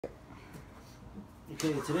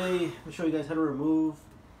Okay, today I'll show you guys how to remove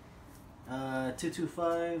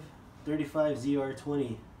 225 35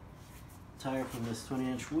 ZR20 tire from this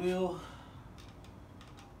 20-inch wheel.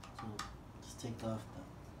 So just take off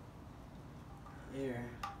the air.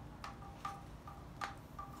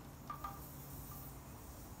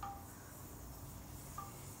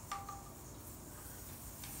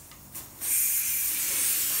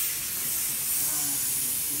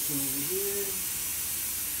 This one over here.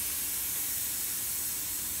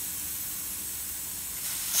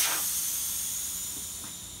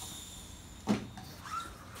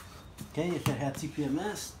 Okay, if it had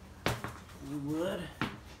TPMS, you would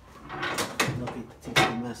locate the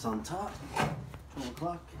TPMS on top, 12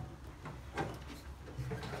 o'clock.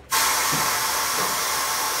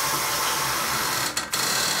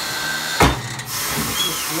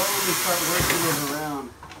 Just slowly start working it around.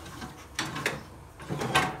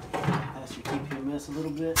 Pass your TPMS a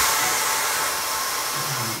little bit.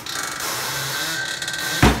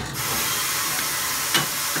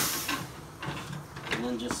 And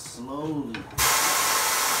then just slowly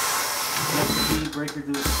let the speed breaker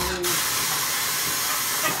do its thing.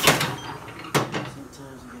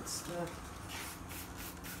 Sometimes it gets stuck.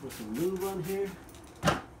 Put some lube on here.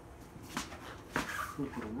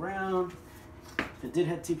 Flip it around. If it did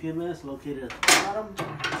have TPMS, located at the bottom.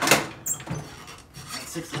 At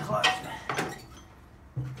 6 o'clock.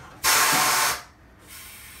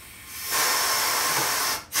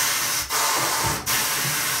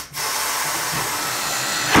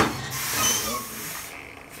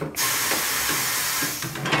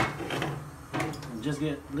 Just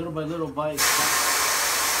get little by little bites.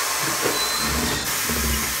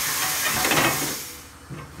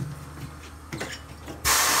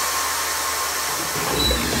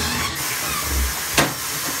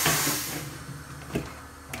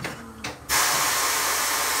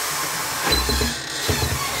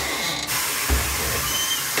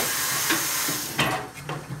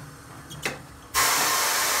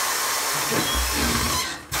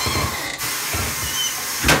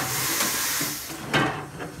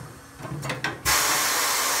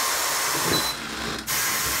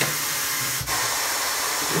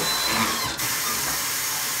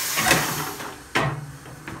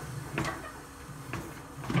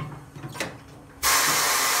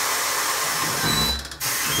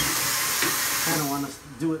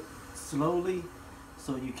 Do it slowly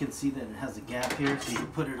so you can see that it has a gap here, so you can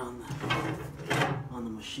put it on the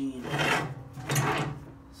machine.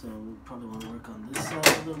 So we probably want to work on this side a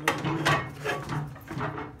little bit more.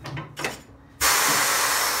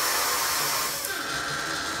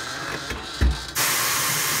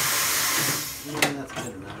 Yeah, that's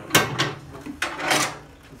good enough.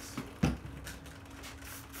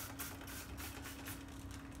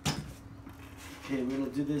 Okay, we're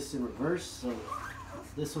gonna do this in reverse. So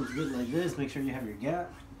this one's good like this. Make sure you have your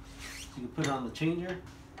gap. So you can put it on the changer.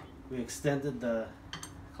 We extended the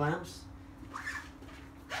clamps.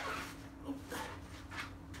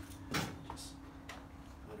 Just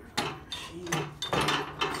put it on the machine.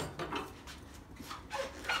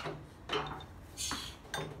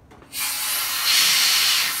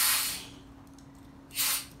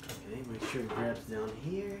 Okay, make sure it grabs down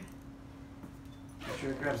here. Make sure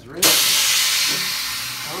it grabs right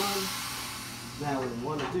on. Now what we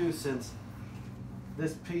want to do, since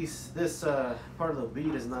this piece, this part of the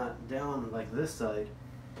bead is not down like this side,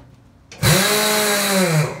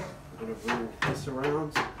 I'm going to bring this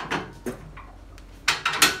around,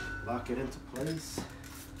 lock it into place.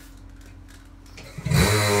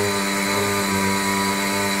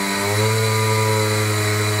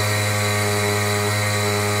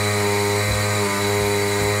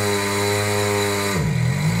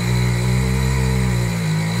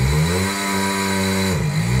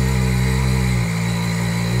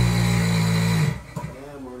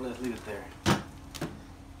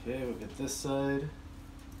 Okay, we'll get this side,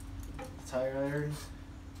 the tire iron.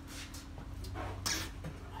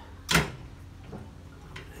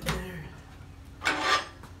 In there. We're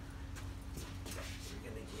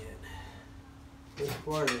gonna get this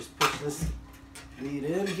part, just push this bead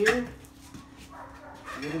in here.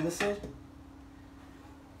 Get in this side.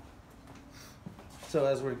 So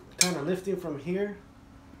as we're kind of lifting from here,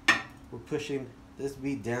 we're pushing this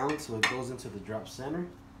bead down so it goes into the drop center.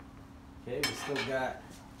 Okay, we still got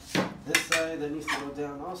this side that needs to go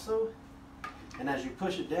down also. And as you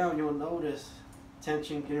push it down, you'll notice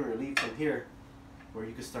tension getting relieved from here, where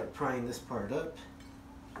you can start prying this part up.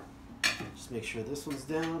 Just make sure this one's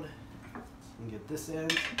down. And get this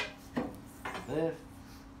end, lift,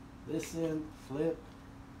 this end, flip,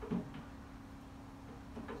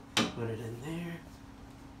 put it in there.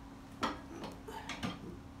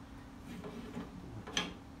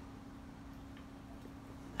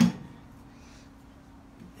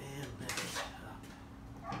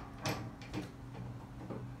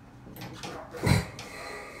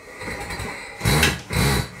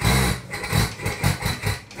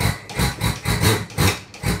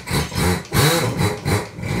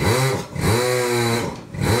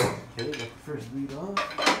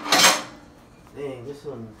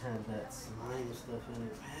 stuff in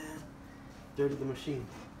it, man. Dirty the machine.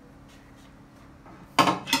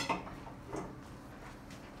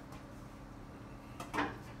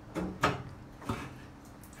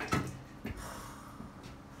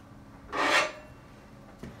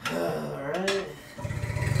 Alright.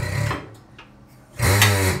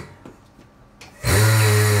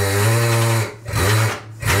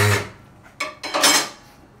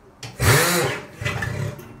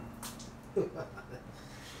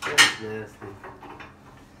 That's nasty.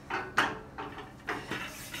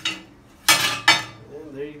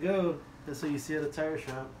 And there you go. That's what you see at a tire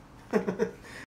shop.